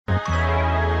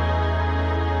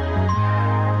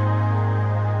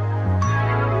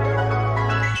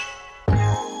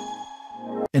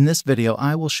In this video,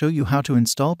 I will show you how to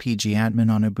install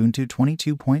pgAdmin on Ubuntu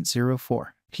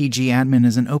 22.04. pgAdmin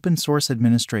is an open-source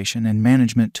administration and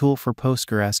management tool for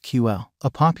PostgreSQL, a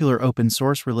popular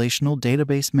open-source relational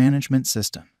database management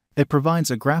system. It provides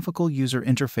a graphical user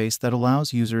interface that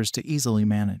allows users to easily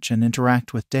manage and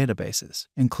interact with databases,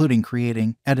 including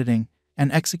creating, editing,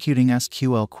 and executing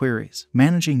SQL queries,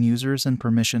 managing users and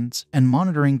permissions, and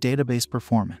monitoring database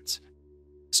performance.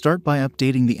 Start by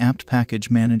updating the apt package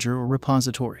manager or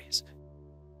repositories.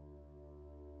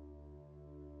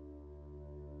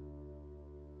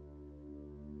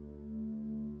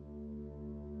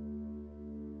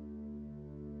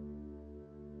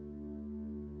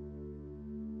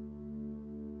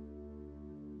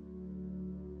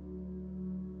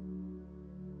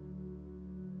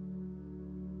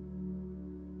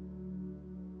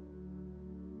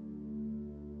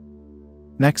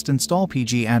 Next, install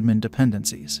pgAdmin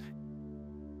dependencies.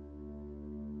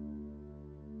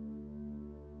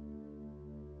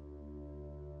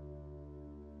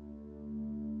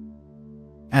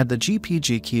 Add the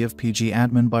GPG key of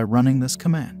pgAdmin by running this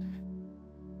command.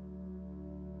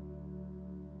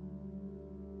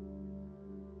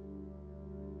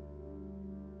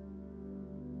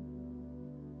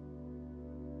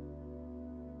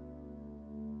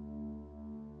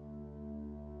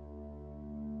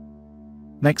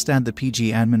 Next, add the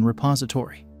pgAdmin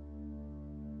repository.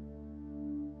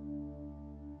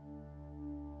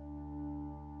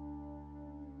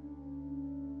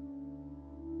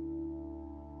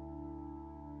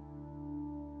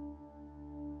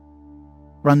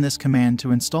 Run this command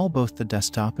to install both the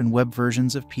desktop and web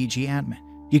versions of pgAdmin.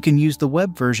 You can use the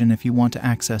web version if you want to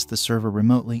access the server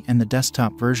remotely, and the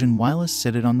desktop version while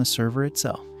seated on the server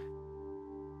itself.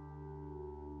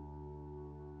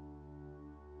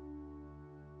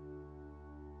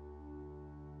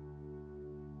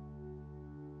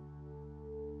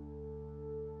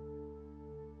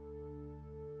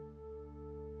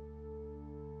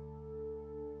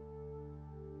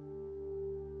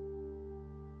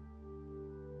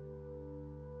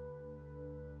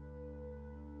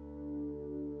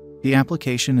 The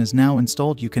application is now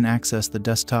installed. You can access the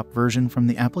desktop version from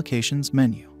the Applications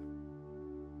menu.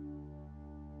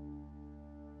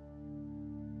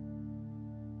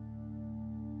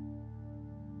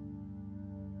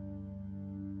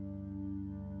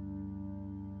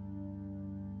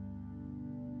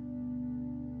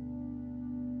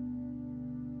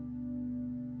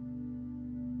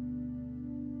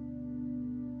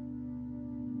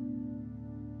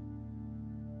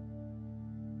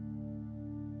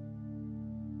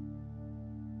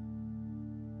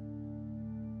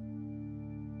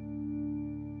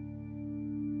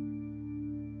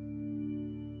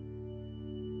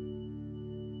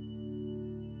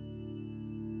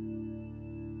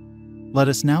 Let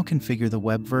us now configure the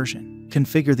web version.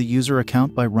 Configure the user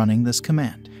account by running this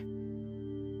command.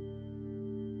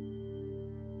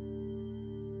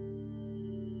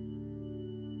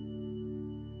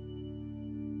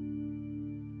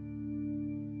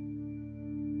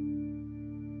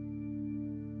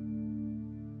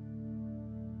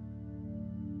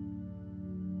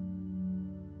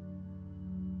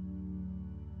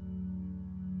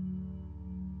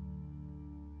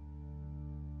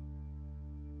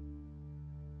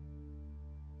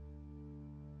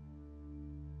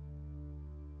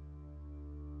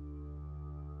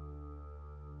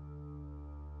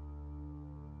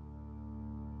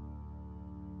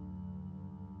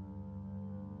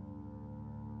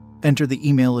 Enter the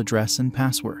email address and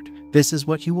password. This is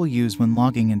what you will use when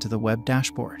logging into the web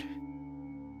dashboard.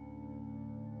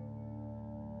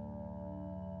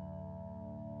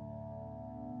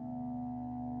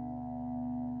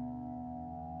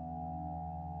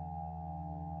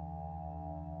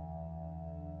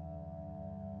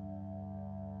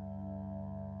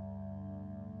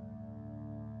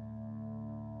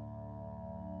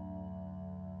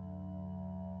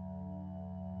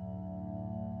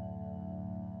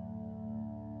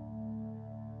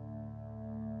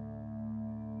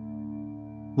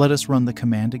 Let us run the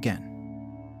command again.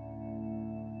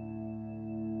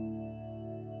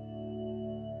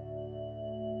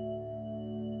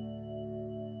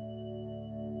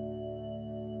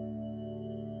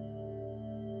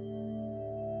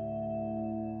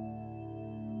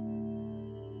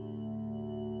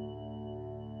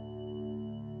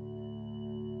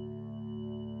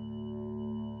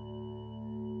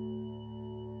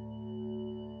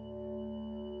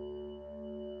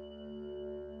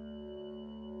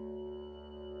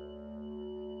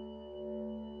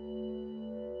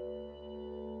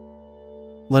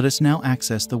 Let us now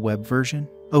access the web version.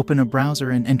 Open a browser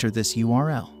and enter this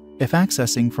URL. If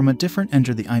accessing from a different,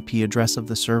 enter the IP address of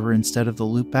the server instead of the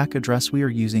loopback address we are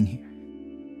using here.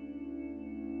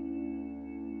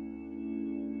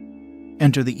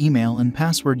 Enter the email and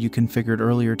password you configured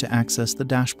earlier to access the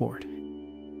dashboard.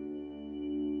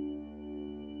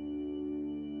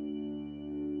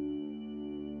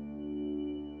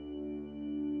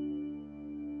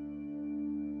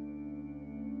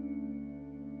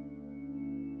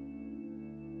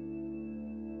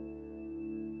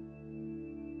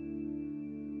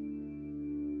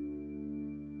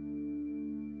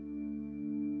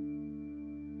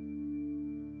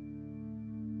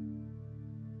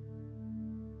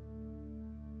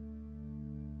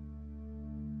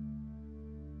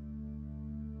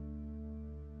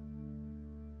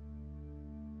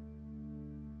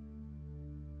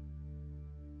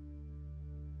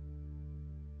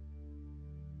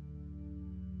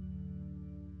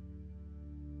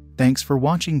 Thanks for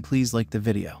watching. Please like the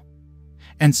video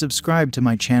and subscribe to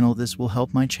my channel. This will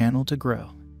help my channel to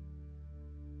grow.